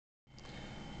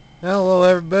Hello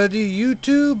everybody,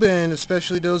 YouTube, and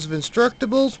especially those of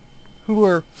Instructables who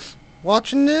are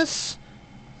watching this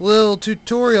little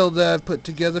tutorial that I've put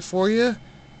together for you.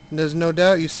 And there's no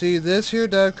doubt you see this here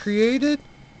that I've created.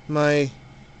 My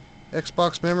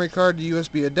Xbox memory card to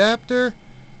USB adapter.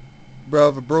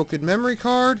 Of a broken memory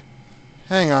card.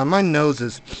 Hang on, my nose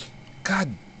is...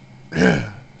 God...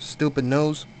 stupid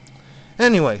nose.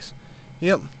 Anyways,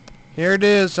 yep. Here it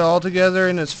is all together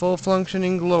in its full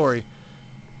functioning glory.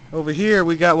 Over here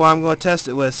we got what I'm going to test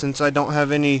it with, since I don't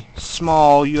have any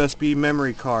small USB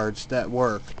memory cards that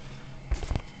work.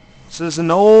 This is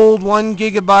an old 1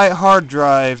 gigabyte hard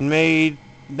drive made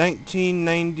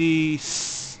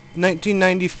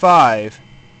 1995.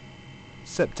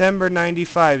 September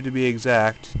 95 to be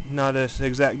exact. Not an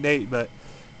exact date, but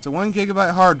it's a 1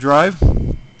 gigabyte hard drive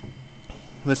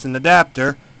with an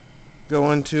adapter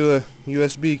going to a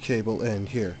USB cable end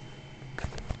here.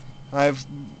 I've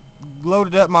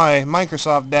loaded up my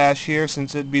Microsoft Dash here,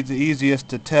 since it'd be the easiest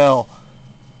to tell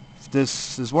if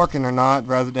this is working or not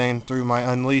rather than through my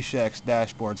Unleash X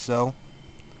dashboard. So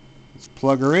let's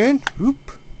plug her in.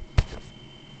 Whoop.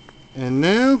 And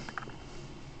now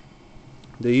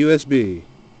the USB.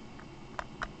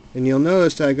 And you'll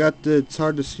notice I got the, it's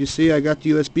hard to, you see I got the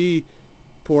USB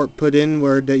port put in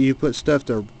where that you put stuff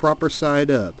the proper side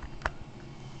up.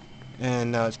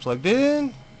 And now it's plugged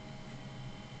in.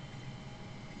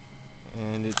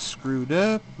 And it's screwed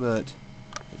up, but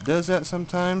it does that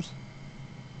sometimes.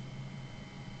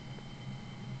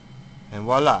 And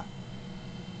voila,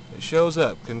 it shows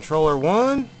up. Controller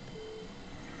 1.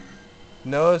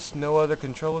 Notice no other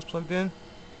controllers plugged in.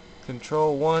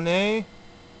 Control 1A.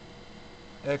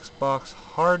 Xbox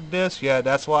hard disk. Yeah,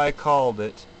 that's why I called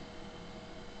it.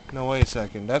 No, wait a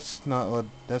second. That's not what.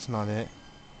 That's not it.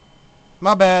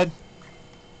 My bad.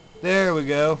 There we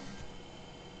go.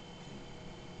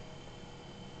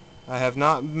 I have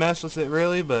not messed with it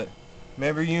really, but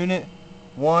memory unit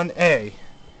 1A.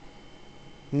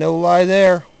 No lie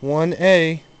there,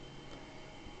 1A.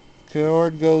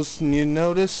 Cord goes, and you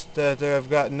notice that there I've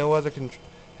got no other and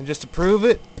just to prove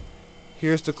it,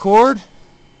 here's the cord.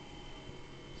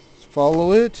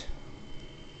 Follow it.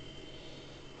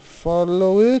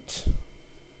 Follow it.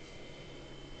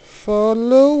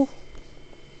 Follow.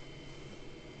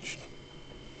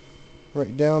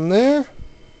 Right down there.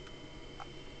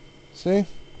 See?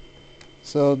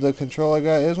 So the control I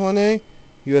got is 1A.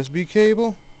 USB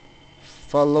cable.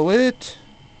 Follow it.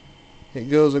 It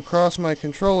goes across my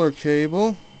controller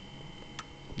cable.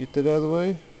 Get that out of the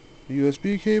way.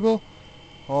 USB cable.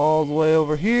 All the way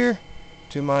over here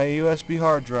to my USB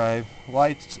hard drive.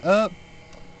 Lights up.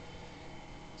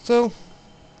 So,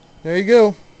 there you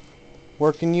go.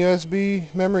 Working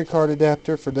USB memory card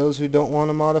adapter for those who don't want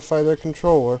to modify their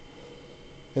controller.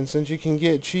 And since you can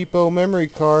get cheapo memory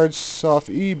cards off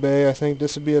eBay, I think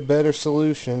this would be a better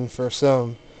solution for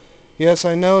some. Yes,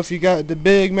 I know if you got the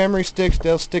big memory sticks,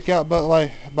 they'll stick out but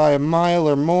like by a mile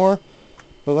or more.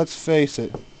 But let's face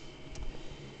it,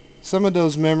 some of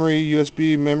those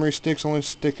USB memory sticks only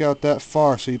stick out that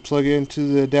far. So you plug it into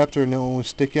the adapter and it'll only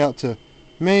stick out to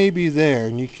maybe there.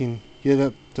 And you can get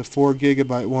up to 4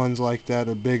 gigabyte ones like that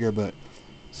or bigger. But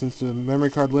since the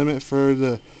memory card limit for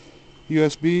the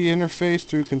USB interface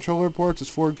through controller ports is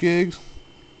 4 gigs.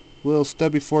 Little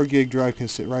stubby 4 gig drive can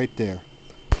sit right there.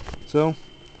 So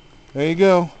there you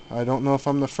go. I don't know if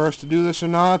I'm the first to do this or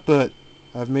not, but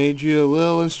I've made you a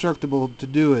little Instructable to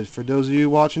do it. For those of you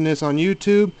watching this on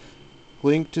YouTube,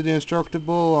 link to the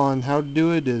Instructable on how to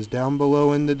do it is down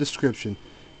below in the description.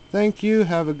 Thank you,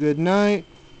 have a good night,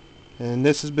 and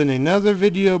this has been another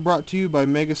video brought to you by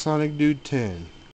Megasonic Dude 10.